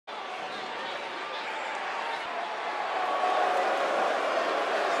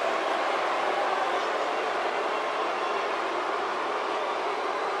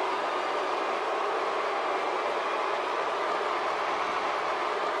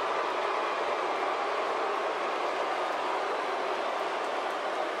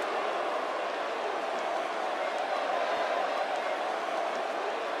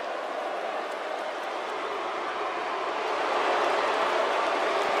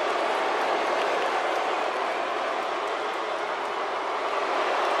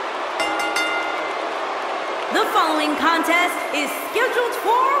The following contest is scheduled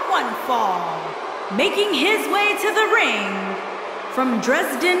for one fall. Making his way to the ring from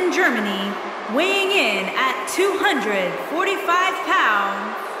Dresden, Germany, weighing in at 245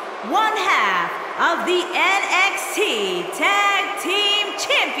 pounds, one half of the NXT Tag Team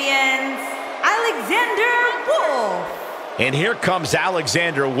Champions, Alexander Wolfe. And here comes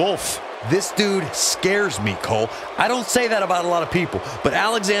Alexander Wolfe. This dude scares me, Cole. I don't say that about a lot of people, but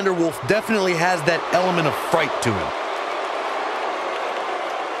Alexander Wolfe definitely has that element of fright to him.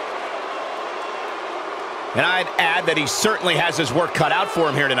 And I'd add that he certainly has his work cut out for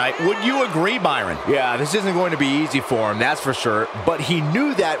him here tonight. Would you agree, Byron? Yeah, this isn't going to be easy for him, that's for sure. But he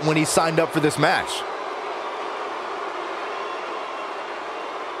knew that when he signed up for this match.